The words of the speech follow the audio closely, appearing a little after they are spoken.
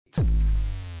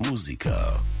מוזיקה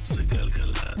זה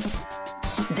גלגלת.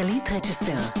 דלית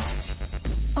רצ'שטר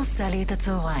עושה לי את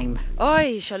הצהריים.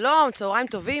 אוי, שלום, צהריים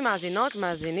טובים, מאזינות,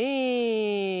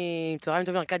 מאזינים. צהריים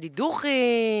טובים, ארקדי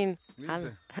דוכין. מי זה?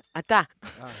 אתה.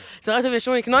 צהריים טובים,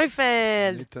 שמוליק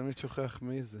נויפלד. אני תמיד שוכח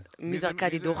מי זה. מי זה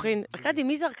ארקדי דוכין? ארקדי,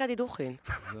 מי זה ארקדי דוכין?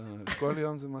 כל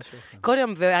יום זה משהו אחר. כל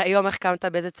יום, והיום איך קמת?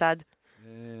 באיזה צד?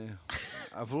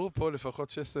 עברו פה לפחות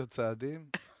 16 צעדים,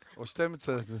 או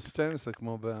 12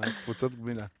 כמו בקבוצות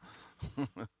גמילה.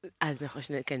 אז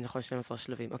כן, נכון, 12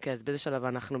 שלבים. אוקיי, אז באיזה שלב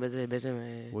אנחנו, באיזה...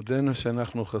 הודענו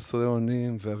שאנחנו חסרי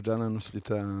אונים, ועבדה לנו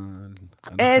שליטה על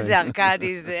החיים. איזה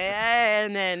ארקדי זה,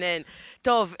 אין.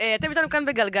 טוב, אתם איתנו כאן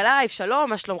בגלגלייב, שלום,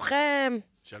 מה שלומכם?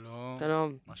 שלום.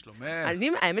 שלום. מה שלומך?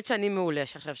 האמת שאני מעולה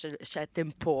שעכשיו שאתם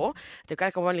פה. אתם כאן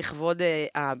כמובן לכבוד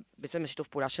בעצם השיתוף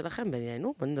פעולה שלכם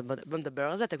בינינו. בואו נדבר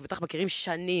על זה. אתם בטח מכירים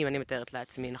שנים, אני מתארת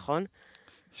לעצמי, נכון?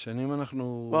 שנים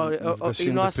אנחנו אם נפגשים לא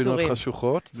בפינות עשורים.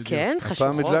 חשוחות. כן, חשוכות.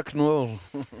 הפעם הדלקנו אור.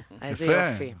 איזה יפה,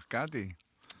 יופי. ארקדי.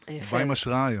 יפה. בא עם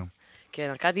השראה היום.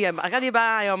 כן, ארקדי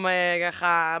בא היום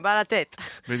ככה, בא לתת.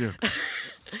 בדיוק.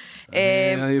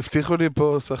 הבטיחו לי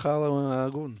פה שכר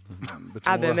הגון.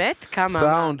 באמת? כמה?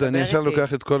 סאונד, אני עכשיו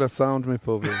לוקח את כל הסאונד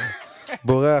מפה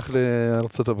ובורח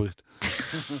לארצות הברית.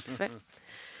 יפה.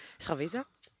 יש לך ויזה?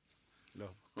 לא.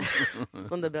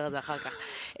 בוא נדבר על זה אחר כך.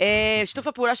 שיתוף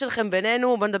הפעולה שלכם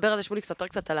בינינו, בוא נדבר על זה, שמוליק, ספר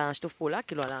קצת על השיתוף פעולה,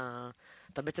 כאילו על ה...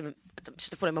 אתה בעצם,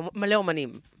 שיתוף פעולה עם מלא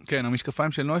אומנים. כן,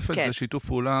 המשקפיים של נויפלד כן. זה שיתוף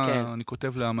פעולה, כן. אני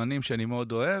כותב לאמנים שאני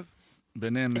מאוד אוהב,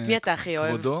 ביניהם את מי אתה הכי אוהב?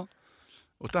 כבודו.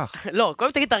 אותך. לא,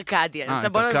 קודם תגיד ארקדי.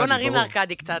 את בוא ארקדי, נרים ברור.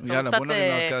 לארקדי קצת. יאללה, בוא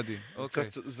נרים לארקדי. אוקיי.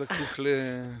 קצת זקוק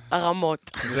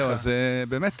הרמות. זהו, אז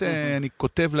באמת אני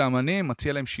כותב לאמנים,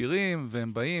 מציע להם שירים,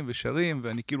 והם באים ושרים,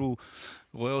 ואני כאילו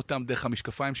רואה אותם דרך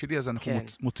המשקפיים שלי, אז אנחנו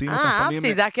מוציאים אותם לפעמים...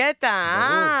 אהבתי, זה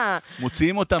הקטע.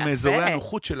 מוצאים אותם יפה. מאזורי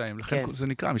הנוחות שלהם, לכן כן. זה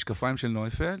נקרא המשקפיים של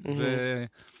נויפלד,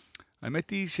 והאמת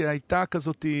היא שהייתה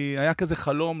כזאת, היה כזה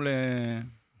חלום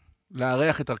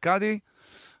לארח את ארקדי,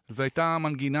 והייתה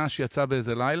מנגינה שיצאה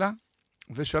באיזה לילה,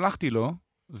 ושלחתי לו,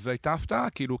 והייתה הפתעה,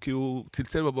 כאילו, כי הוא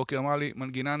צלצל בבוקר, אמר לי,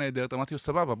 מנגינה נהדרת, אמרתי לו,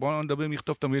 סבבה, בואו נדבר אם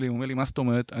יכתוב את המילים. הוא אומר לי, מה זאת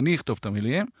אומרת? אני אכתוב את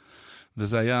המילים,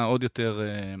 וזה היה עוד יותר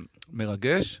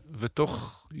מרגש,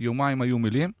 ותוך יומיים היו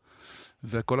מילים,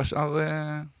 וכל השאר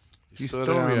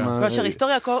היסטוריה. כל השאר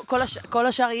היסטוריה, כל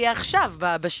השאר יהיה עכשיו,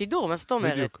 בשידור, מה זאת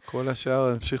אומרת? בדיוק, כל השאר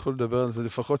המשיכו לדבר על זה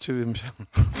לפחות 70 שנה.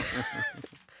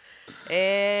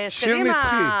 שיר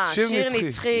נצחי, שיר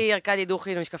נצחי, ארקדי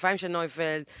דוכין, המשקפיים של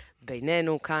נויפלד,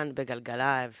 בינינו כאן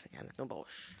בגלגלייב. יאללה, נתנו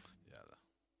בראש. יאללה.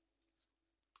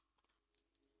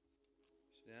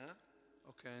 שנייה?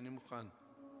 אוקיי, אני מוכן.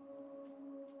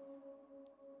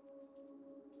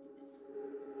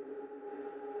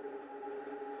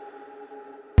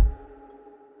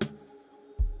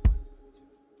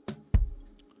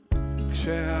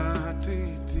 כשאת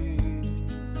איתי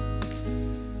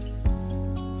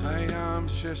הים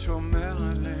ששומר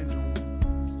עלינו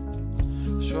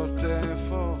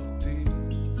שוטף אותי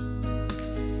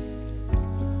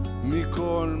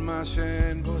מכל מה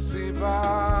שאין בו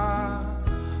סיבה.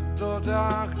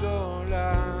 תודה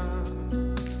גדולה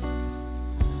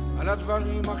על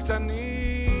הדברים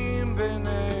הקטנים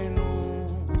בינינו,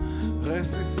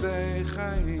 רסיסי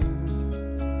חיים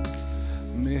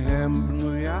מהם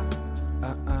בנויה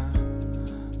אהבה.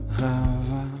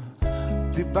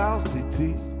 דיברת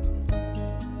איתי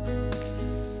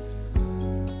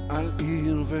על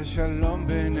עיר ושלום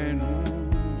בינינו,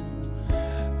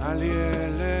 על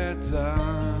ילד זך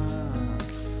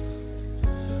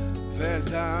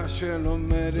וילדה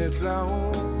שלומדת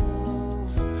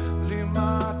לעוף.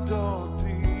 לימדת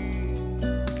אותי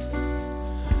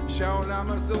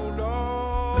שהעולם הזה הוא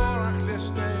לא רק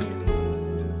לשנינו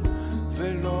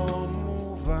ולא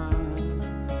מובן,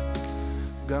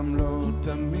 גם לא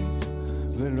תמיד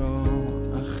ולא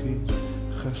הכי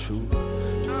חשוב.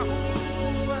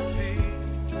 אהובתי,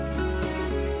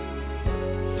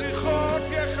 שיחות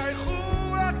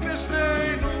יחייכו רק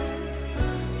לשנינו,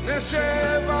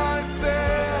 נשב על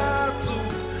צה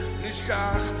עצוב,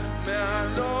 נשכח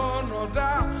מהלא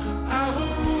נודע.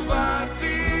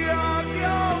 אהובתי, עוד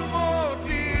יום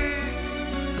אותי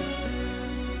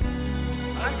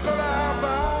על כל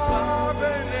אהבה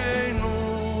בינינו.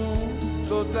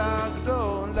 תודה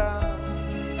גדולה,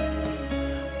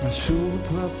 פשוט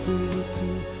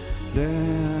רציתי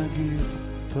להגיד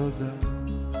תודה.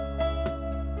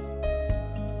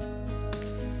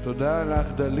 תודה לך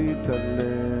דלית על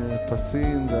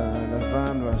פסים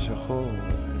והלבן והשחור,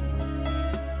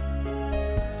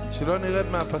 שלא נרד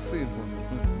מהפסים.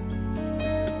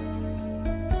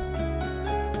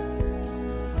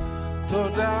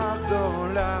 תודה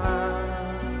גדולה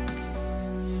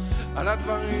על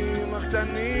הדברים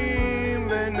הקטנים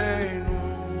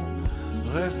בינינו,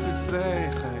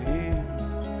 רסיסי חיים,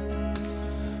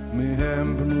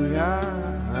 מהם בנויה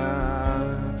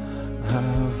אהבה.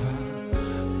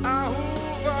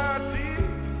 אהובתי,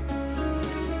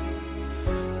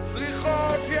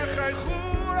 צריכות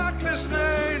יחייכו רק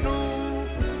לשנינו,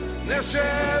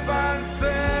 נשב על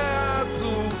קצה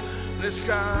עצוב,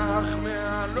 נשכח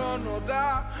מהלא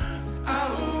נודע.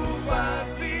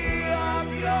 אהובתי עד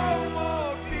יום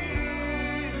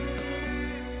מותי,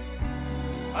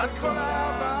 על כל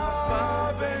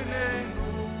אהבה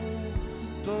בינינו,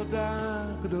 תודה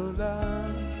גדולה.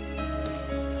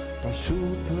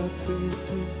 פשוט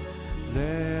רציתי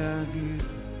להגיד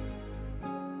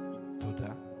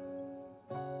תודה.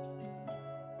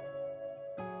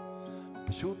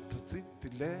 פשוט רציתי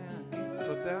להגיד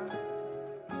תודה.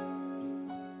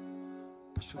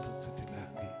 פשוט רציתי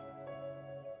להגיד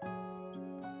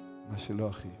מה שלא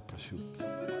הכי פשוט,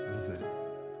 וזה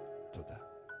תודה.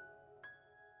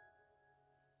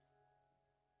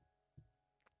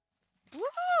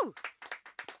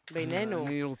 בינינו.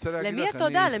 אני רוצה להגיד למי לך,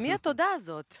 התודה? למי התודה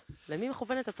הזאת? למי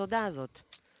מכוונת התודה הזאת?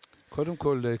 קודם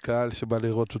כל, קהל שבא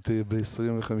לראות אותי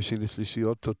ב-25 לשלישי,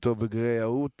 אוטוטו בגרי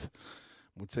ההות,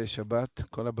 מוצאי שבת,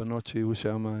 כל הבנות שיהיו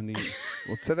שם, אני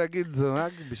רוצה להגיד, זה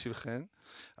רק בשבילכן,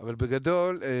 אבל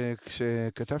בגדול,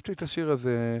 כשכתבתי את השיר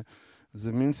הזה,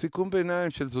 זה מין סיכום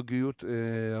ביניים של זוגיות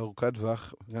ארוכת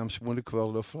טווח, גם שמולי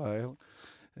כבר לא פראייר.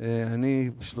 אני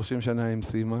 30 שנה עם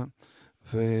סימה,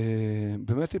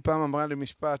 ובאמת היא פעם אמרה לי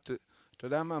משפט, אתה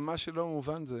יודע מה שלא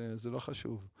מובן זה לא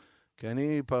חשוב. כי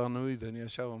אני פרנואיד, אני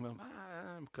ישר אומר, מה,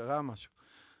 קרה משהו.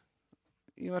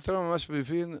 אם אתה לא ממש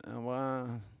מבין, אמרה,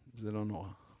 זה לא נורא.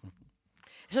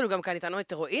 יש לנו גם כאן איתנו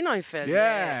את רועי נויפלד.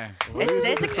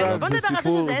 בוא נדבר על זה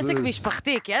שזה עסק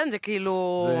משפחתי, כן? זה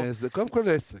כאילו... זה קודם כל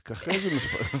עסק, אחרי זה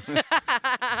משפחתי.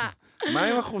 מה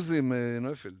עם אחוזים,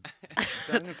 נויפלד?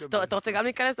 אתה רוצה גם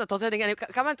להיכנס?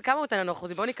 כמה הוא נותן לנו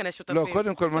אחוזים? בואו ניכנס שותפים. לא,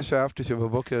 קודם כל מה שאהבתי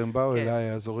שבבוקר הם באו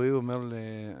אליי, אז רועי אומר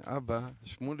לאבא,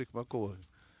 שמוליק, מה קורה?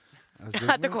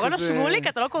 אתה קורא לו שמוליק?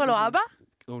 אתה לא קורא לו אבא?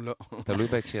 הוא לא. תלוי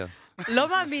בהקשר. לא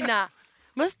מאמינה.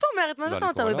 מה זאת אומרת? מה זאת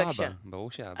אומרת תלוי בהקשר?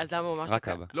 ברור שאבא. אז למה ממש רק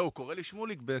אבא. לא, הוא קורא לי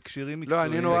שמוליק בהקשרים לא,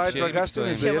 מקצועיים. אני נורא התרגשתי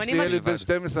מזה, יש לי ילד בן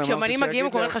 12. כשאמנים מגיעים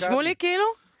הוא קורא לך שמוליק כאילו?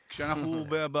 כשאנחנו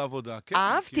בעבודה, כן.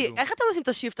 אהבתי. איך אתם עושים את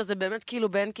השיפט הזה באמת כאילו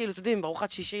בין כאילו, אתם יודעים,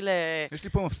 ברוכת שישי ל... יש לי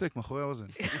פה מפסק מאחורי האוזן.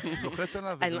 לוחץ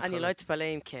עליו וזה אני לא אתפלא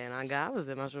אם כן, אגב,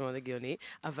 זה משהו מאוד הגיוני,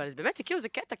 אבל באמת, זה כאילו, זה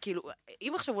קטע, כאילו,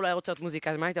 אם עכשיו הוא לא היה רוצה להיות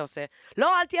מוזיקה, אז מה היית עושה?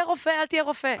 לא, אל תהיה רופא, אל תהיה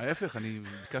רופא. ההפך, אני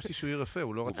ביקשתי שהוא יהיה רופא,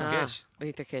 הוא לא רצה. אני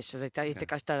התעקש, אז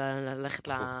התעקשת ללכת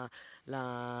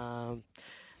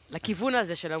לכיוון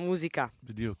הזה של המוזיקה.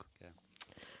 בדיוק.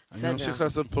 אני ממשיך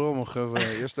לעשות פרומו, חבר'ה,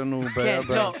 יש לנו בעיה...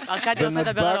 כן, לא, ארקדי רוצה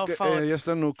לדבר על ההופעות. יש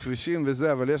לנו כבישים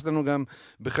וזה, אבל יש לנו גם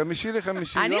בחמישי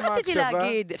לחמישי יום ההקשבה. אני רציתי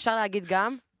להגיד, אפשר להגיד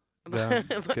גם?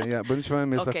 כן, בוא נשמע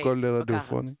אם יש לך קול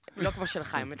רדיופוני. לא כמו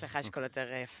שלך, האמת לך יש קול יותר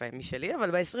יפה משלי,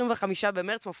 אבל ב-25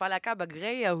 במרץ מופע להקה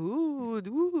בגרי ההוד,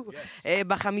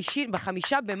 ב-5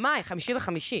 במאי,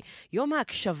 5 יום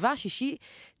ההקשבה, שישי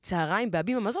צהריים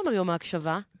בהבימה. מה זה אומר יום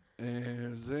ההקשבה?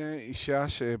 זה אישה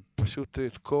שפשוט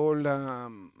את כל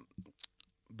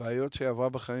הבעיות שעברה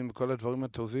בחיים וכל הדברים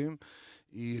הטובים,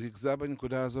 היא ריכזה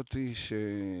בנקודה הזאת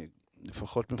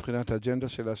שלפחות מבחינת האג'נדה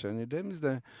שלה, שאני די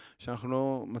מזדהה, שאנחנו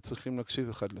לא מצליחים להקשיב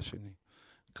אחד לשני.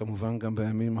 כמובן גם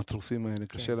בימים הטרופים האלה,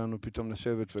 קשה לנו פתאום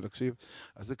לשבת ולהקשיב.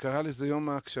 אז זה קרה לזה יום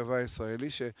ההקשבה הישראלי,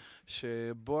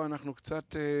 שבו אנחנו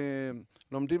קצת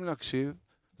לומדים להקשיב,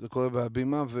 זה קורה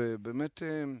בהבימה, ובאמת...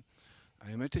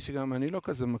 האמת היא שגם אני לא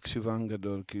כזה מקשיבן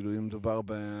גדול, כאילו אם מדובר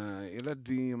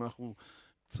בילדים, אנחנו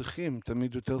צריכים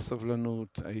תמיד יותר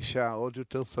סבלנות, האישה עוד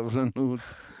יותר סבלנות,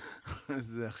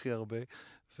 זה הכי הרבה,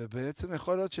 ובעצם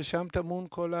יכול להיות ששם תמון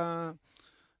כל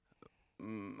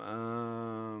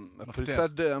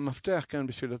המפתח, כן,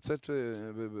 בשביל לצאת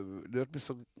ולהיות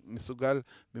מסוגל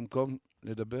במקום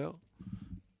לדבר.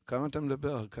 כמה אתה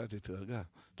מדבר, ארקדי, תרגע,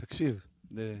 תקשיב.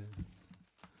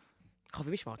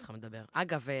 חייבים לשמוע אותך מדבר.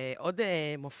 אגב, עוד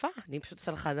מופע, אני פשוט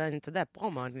עושה לך עדיין, אתה יודע,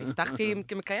 פרומו, אני הבטחתי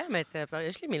כמקיימת,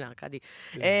 יש לי מילה, ארקדי.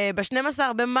 ב-12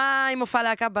 במאי מופע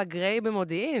להקה בגרי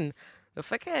במודיעין.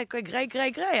 יופי גרי,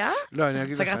 אה? לא, אני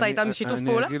אגיד לך, סגרת איתם שיתוף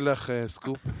פעולה? אני אגיד לך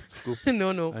סקופ.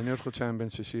 נו. אני עוד חודשיים בן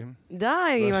 60.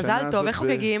 די, מזל טוב, איך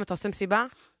חוגגים? אתה עושה מסיבה?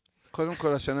 קודם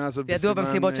כל, השנה הזאת ידוע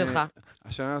במסיבות שלך.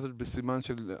 השנה הזאת בסימן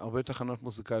של הרבה תחנות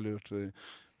מוזיקליות,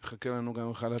 ומחכה לנו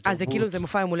גם אחד התרבות. זה כאילו, זה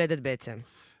מופע יום הולדת בעצם.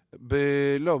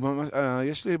 לא,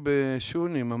 יש לי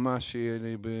בשוני ממש, יהיה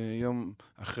לי ביום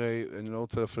אחרי, אני לא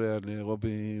רוצה להפריע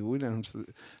לרובי וויליאמס,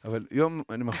 אבל יום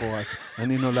אני מחרת,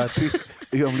 אני נולדתי,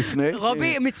 יום לפני.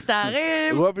 רובי,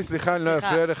 מצטערים. רובי, סליחה, אני לא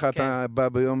אפריע לך, כן. אתה בא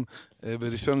ביום,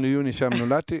 בראשון ליוני, שם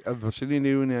נולדתי, אז בשני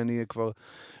ליוני אני כבר,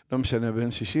 לא משנה,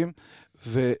 בן 60,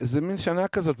 וזה מין שנה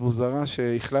כזאת מוזרה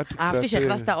שהחלטתי קצת... אהבתי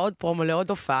שהכנסת עוד פרומו לעוד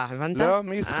הופעה, הבנת? לא,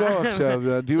 מי יזכור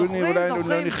עכשיו, הדיוני אולי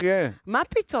לא נחיה. מה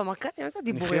פתאום, ארקדי, מה זה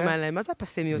הדיבורים האלה? מה זה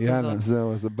הפסימיות הזאת? יאללה,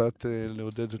 זהו, אז באת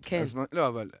לעודד אותי. כן. לא,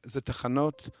 אבל זה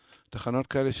תחנות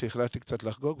כאלה שהחלטתי קצת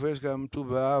לחגוג, ויש גם ט"ו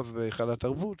באב והיכל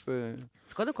התרבות.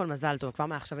 אז קודם כל מזל טוב, כבר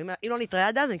מעכשיו. אם לא נתראה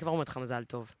עד אז, אני כבר אומרת לך מזל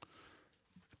טוב.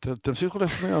 תמשיכו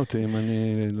להשמיע אותי אם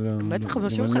אני לא... בטח,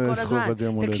 משאיר אותך כל הזמן.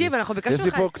 תקשיב, אנחנו ביקשנו לך... יש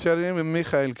לי פה קשרים עם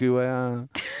מיכאל, כי הוא היה...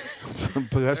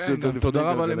 פגשתי אותו לפני...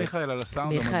 תודה רבה למיכאל על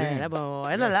הסאונד המדהים. מיכאל, בוא,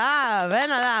 אין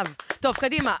עליו. טוב,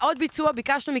 קדימה, עוד ביצוע,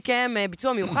 ביקשנו מכם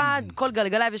ביצוע מיוחד, כל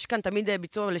גלגלייב יש כאן תמיד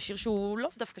ביצוע לשיר שהוא לא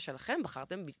דווקא שלכם,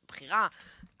 בחרתם בחירה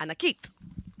ענקית.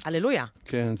 הללויה.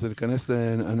 כן, זה להיכנס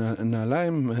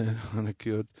לנעליים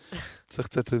ענקיות. צריך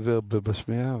קצת עיוור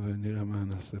בשמיעה, ונראה מה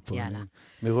נעשה פה. יאללה.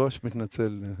 מראש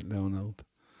מתנצל להונאות.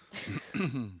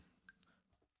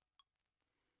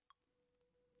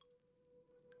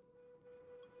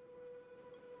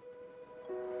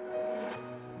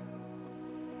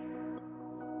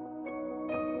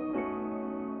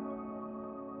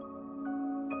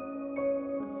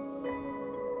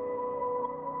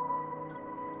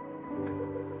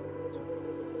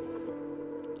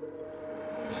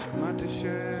 שמעתי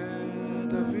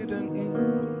שדוד הנעים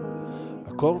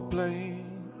הכל פלאים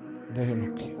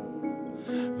לאלוקים,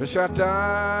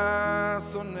 ושאתה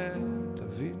שונא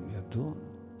תבין ידוע,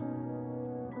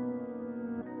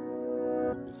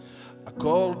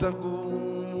 הכל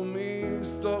דגום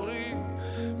ומסתורי,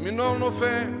 מינור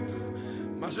נופל,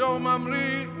 מז'ור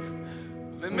ממריא,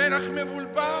 ומלח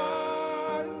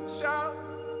מבולבל שם.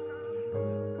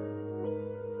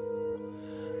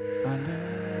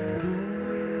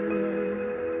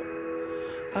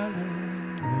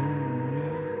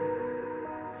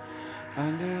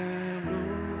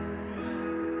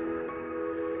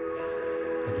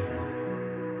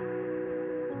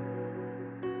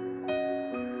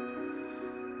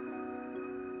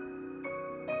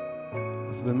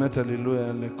 אז באמת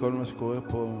הלילויה לכל מה שקורה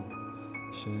פה,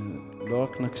 שלא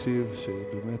רק נקשיב,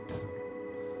 שבאמת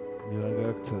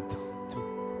נרגע קצת.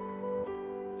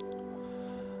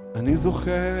 אני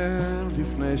זוכר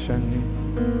לפני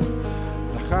שנים,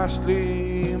 לחש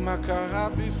לי מה קרה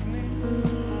בפנים,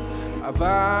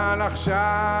 אבל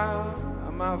עכשיו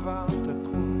המעבר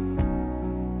תקום.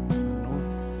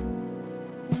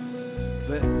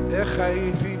 ואיך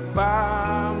הייתי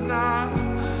פעם נע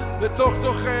בתוך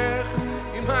תוכך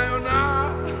עם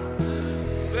היונה,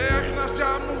 ואיך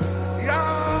נשמנו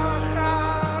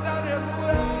יחד,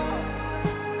 הללויה.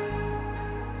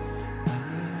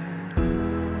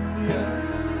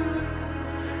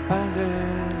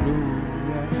 הללויה,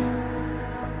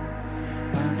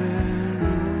 הללויה,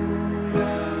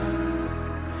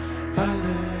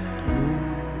 הללויה.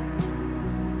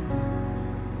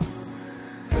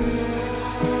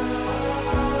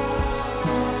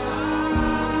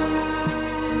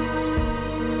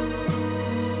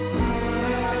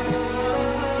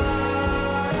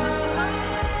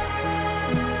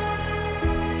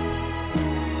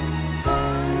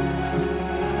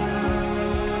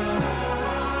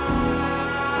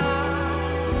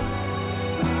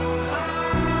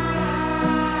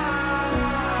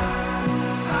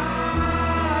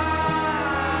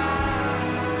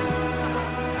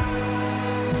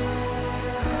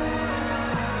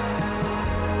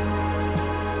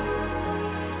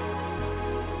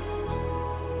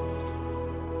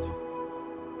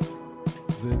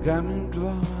 וגם אם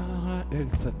דבר האל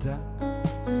צדק,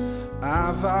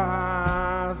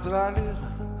 אהבה עזרה לי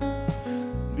רק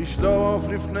לשלוף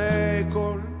לפני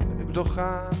כל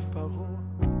אקדוחן פרוע.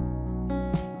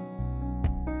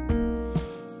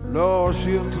 לא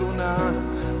שיר תלונה,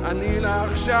 אני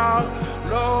לך שר,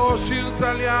 לא שיר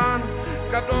צליין,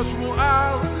 קדוש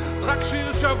מואר, רק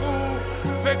שיר שבור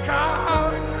וקר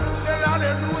של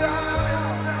הללויה.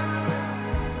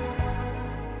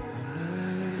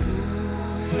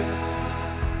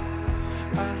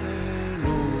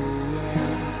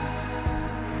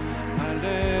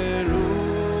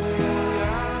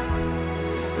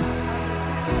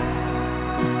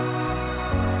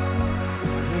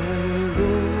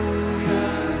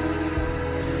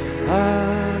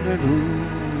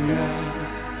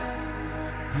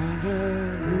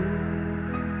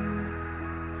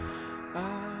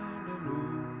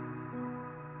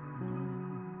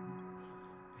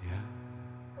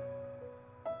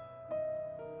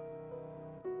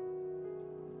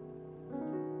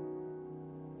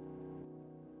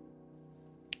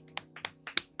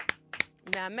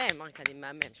 מהמם, ארקדי,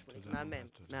 מהמם, שמוליק,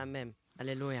 מהמם.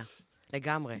 הללויה.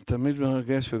 לגמרי. תמיד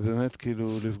מרגש, ובאמת,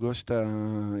 כאילו, לפגוש את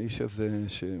האיש הזה,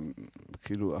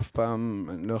 שכאילו, אף פעם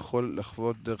אני לא יכול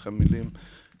לחוות דרך המילים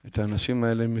את האנשים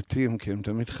האלה מתים, כי הם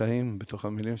תמיד חיים בתוך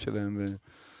המילים שלהם,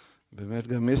 ובאמת,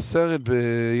 גם יש סרט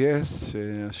ב-Yes,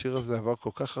 שהשיר הזה עבר כל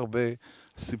כך הרבה,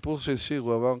 הסיפור של שיר,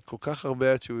 הוא עבר כל כך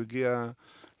הרבה עד שהוא הגיע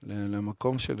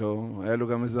למקום שלו, היה לו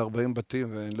גם איזה 40 בתים,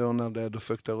 ולאונרד היה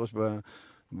דופק את הראש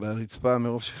ברצפה,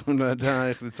 מרוב שהוא לא ידע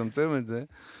איך לצמצם את זה,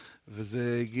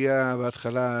 וזה הגיע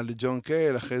בהתחלה לג'ון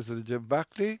קייל, אחרי זה לג'ב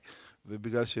בקלי,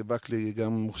 ובגלל שבקלי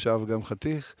גם מוכשר וגם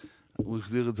חתיך, הוא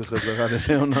החזיר את זה חזרה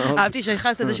ללאונרד. אהבתי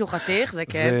שנכנס איזשהו חתיך, זה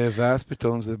כן. ואז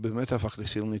פתאום זה באמת הפך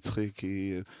לשיר נצחי,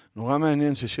 כי נורא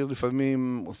מעניין ששיר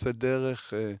לפעמים עושה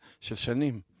דרך של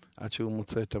שנים, עד שהוא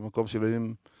מוצא את המקום שלו.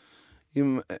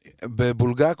 אם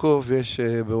בבולגקוב יש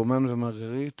באומן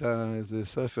ומרגריטה איזה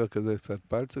ספר כזה קצת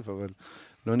פלצף, אבל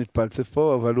לא נתפלצף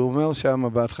פה, אבל הוא אומר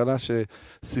שם בהתחלה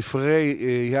שספרי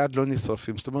יד לא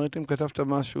נשרפים. זאת אומרת, אם כתבת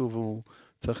משהו והוא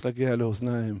צריך להגיע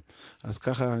לאוזניים, אז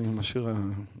ככה עם השיר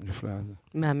הנפלא הזה.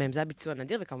 מהמם, זה הביצוע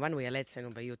נדיר, וכמובן הוא יעלה אצלנו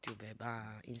ביוטיוב,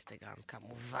 באינסטגרם,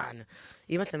 כמובן.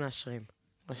 אם אתם מאשרים.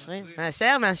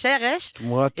 מאשר, יש.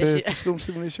 תמורת תשלום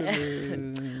סמלי של...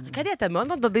 ארקדי, אתה מאוד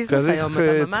מאוד בביזנס היום,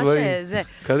 אתה ממש...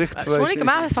 כריך צבאי. שמוליק,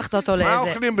 מה הפכת אותו לאיזה... מה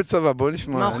אוכלים בצבא? בואו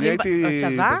נשמע. אני הייתי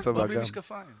בצבא גם.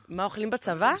 מה אוכלים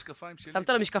בצבא? שמת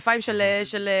לו משקפיים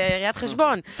של ראיית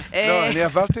חשבון. לא, אני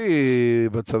עברתי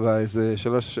בצבא איזה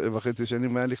 3.5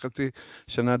 שנים, היה לי חצי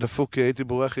שנה דפוק, כי הייתי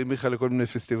בורח עם מיכה לכל מיני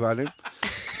פסטיבלים.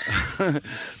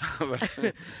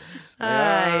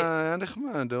 היה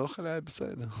נחמד, האוכל היה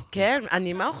בסדר. כן,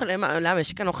 מה אוכל, למה,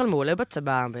 יש כאן אוכל מעולה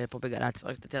בצבא, פה בגל"צ,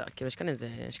 כאילו יש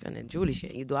כאן את ג'ולי,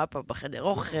 שידועה פה בחדר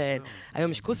אוכל,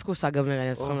 היום יש קוסקוס, אגב,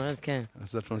 נראה, כן.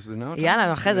 אז את מזמינה אותה?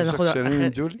 יאללה, אחרי זה אנחנו... יש לך קשרים עם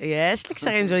ג'ולי? יש לי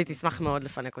קשרים עם ג'ולי, תשמח מאוד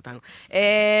לפנק אותנו.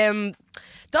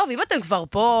 טוב, אם אתם כבר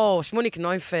פה, שמוליק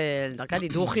נויפלד, ארקדי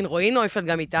דוכין, רואי נויפלד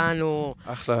גם איתנו.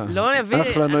 אחלה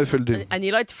נויפלדים.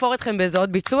 אני לא אתפור אתכם באיזה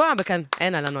עוד ביצוע, וכאן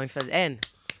אין על הנויפלד, אין.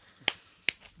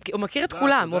 הוא מכיר את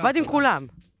כולם, הוא עובד עם כולם.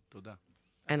 תודה.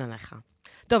 אין עליך.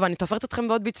 טוב, אני תופרת אתכם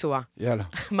בעוד ביצוע. יאללה.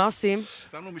 מה עושים?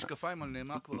 שמנו משקפיים על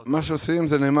נאמר כבר. מה שעושים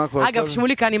זה נאמר כבר. אגב,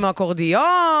 שמולי כאן עם האקורדיון.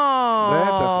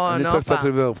 בטח, אני צריך קצת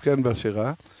ריברב, כן,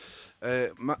 בשירה.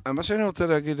 מה שאני רוצה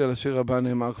להגיד על השיר הבא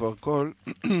נאמר כבר הכל.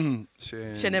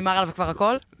 שנאמר עליו כבר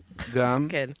הכל? גם.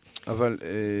 כן. אבל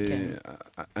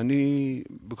אני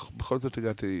בכל זאת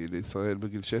הגעתי לישראל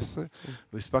בגיל 16,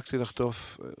 והספקתי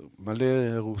לחטוף מלא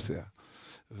רוסיה.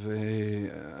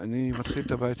 ואני מתחיל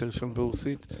את הבית הראשון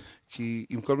ברוסית, כי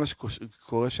עם כל מה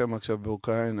שקורה שם עכשיו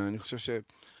באוקראינה, אני חושב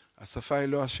שהשפה היא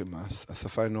לא אשמה,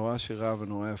 השפה היא נורא עשירה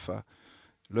ונורא יפה.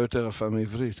 לא יותר יפה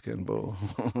מעברית, כן, בואו.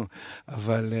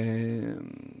 אבל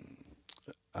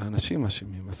האנשים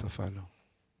אשמים, השפה לא.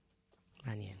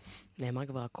 מעניין. נאמר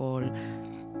כבר הכל.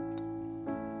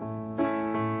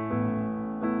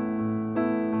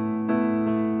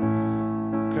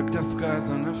 Когда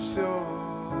сказано всё,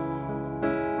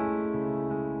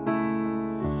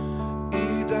 и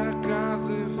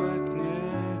доказывать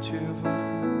нечего,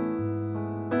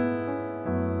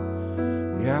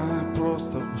 я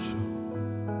просто ушел.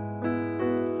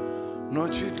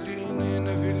 Ночи длинные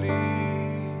навели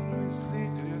мысли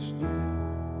грешные,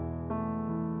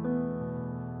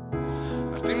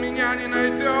 а ты меня не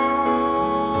найдешь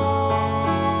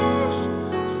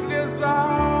в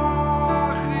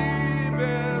слезах и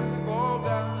без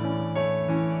Бога.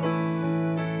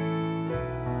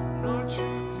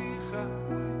 Ночью тихо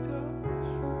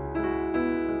уйдешь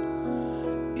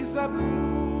и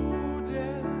забудешь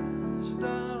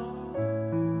дорогу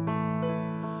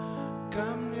ко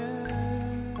мне.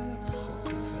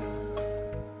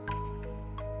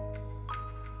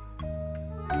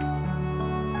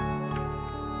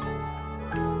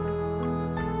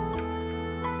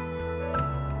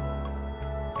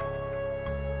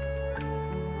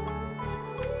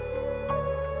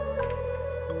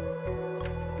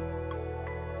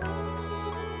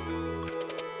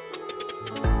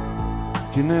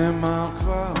 כי נאמר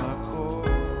כבר הכל,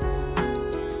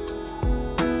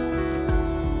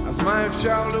 אז מה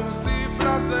אפשר להוסיף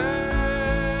לזה?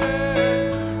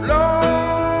 לא,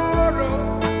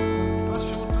 לא,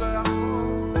 פשוט לא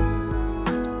יכול.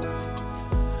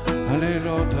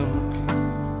 הלילות ארוכים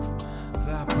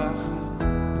והפחד,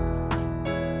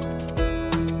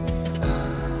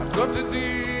 את לא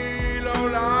תדעי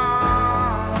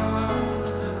לעולם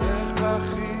איך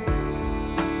בכיתי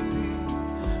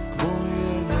כמו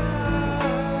ילד.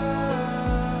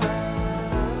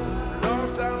 לא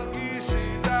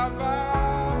תרגישי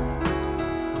דבר,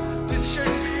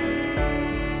 תשכחי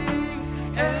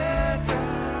את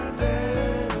הדרך.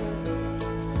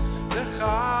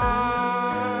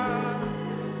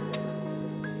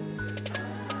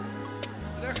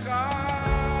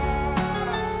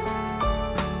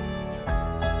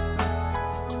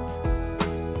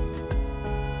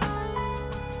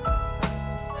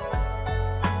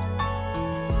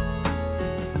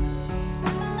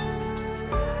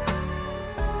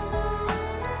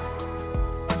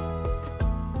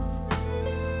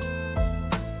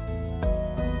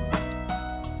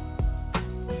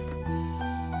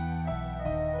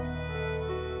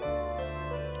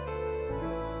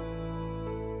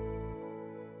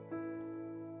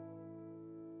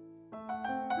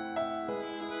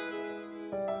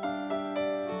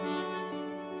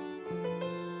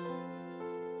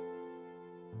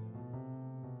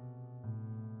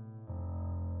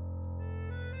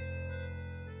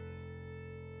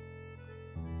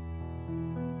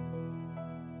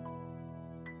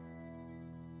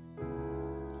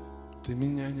 Ty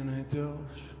mnie nie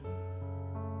znajdziesz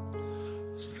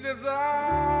w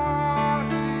слезах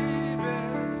i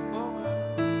bez Boga.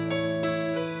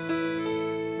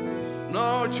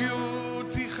 Nocью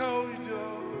тихо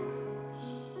уйдешь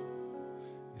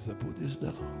и забудешь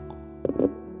дорогу.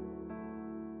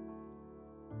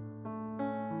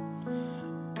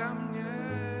 Ко мне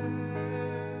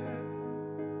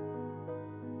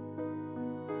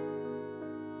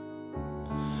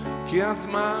כי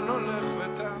הזמן הולך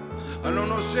ותם, אני לא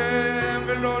נושם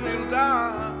ולא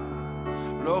נרדם,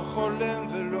 לא חולם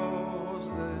ולא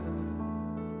זה.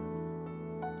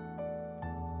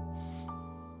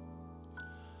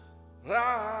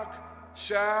 רק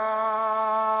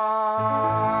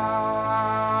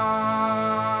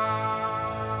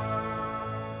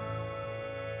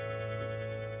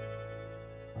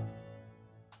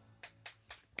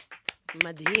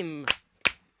מדהים.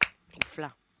 נפלא.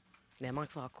 נאמר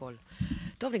כבר הכל.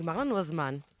 טוב, נגמר לנו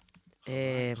הזמן.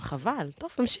 חבל.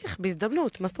 טוב, נמשיך,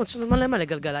 בהזדמנות. מה זאת אומרת, יש לנו מלא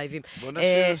גלגלייבים. בוא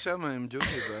נשאיר שם עם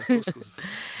ג'וקי והקוסקוס.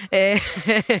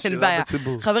 אין בעיה.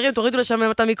 חברים, תורידו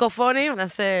לשם את המיקרופונים,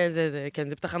 נעשה, כן,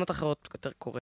 זה בתחנות אחרות יותר קורה.